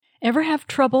Ever have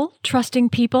trouble trusting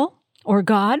people or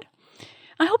God?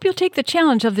 I hope you'll take the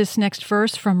challenge of this next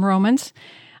verse from Romans.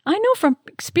 I know from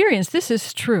experience this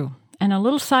is true. And a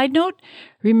little side note,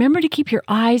 remember to keep your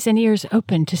eyes and ears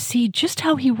open to see just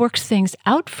how He works things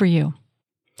out for you.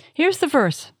 Here's the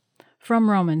verse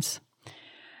from Romans.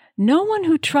 No one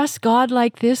who trusts God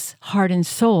like this, heart and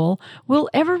soul, will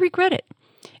ever regret it.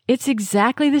 It's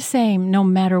exactly the same no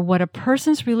matter what a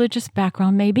person's religious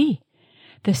background may be.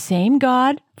 The same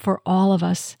God for all of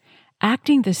us,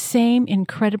 acting the same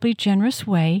incredibly generous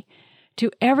way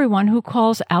to everyone who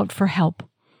calls out for help.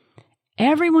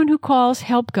 Everyone who calls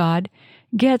help God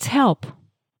gets help.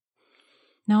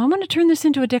 Now I'm going to turn this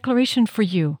into a declaration for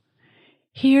you.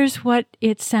 Here's what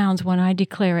it sounds when I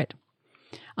declare it.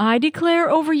 I declare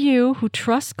over you who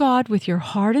trust God with your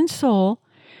heart and soul,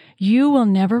 you will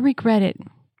never regret it.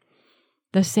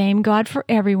 The same God for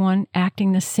everyone,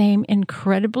 acting the same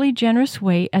incredibly generous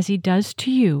way as He does to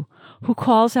you, who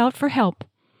calls out for help.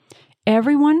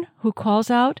 Everyone who calls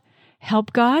out,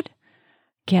 help God,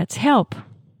 gets help.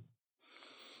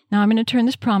 Now I'm going to turn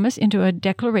this promise into a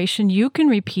declaration you can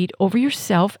repeat over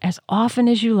yourself as often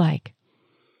as you like.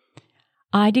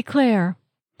 I declare,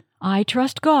 I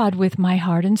trust God with my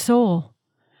heart and soul.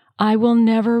 I will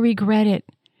never regret it.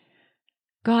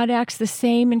 God acts the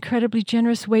same incredibly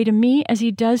generous way to me as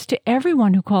He does to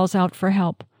everyone who calls out for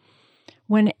help.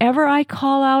 Whenever I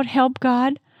call out, help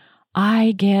God,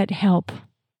 I get help.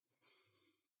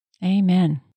 Amen.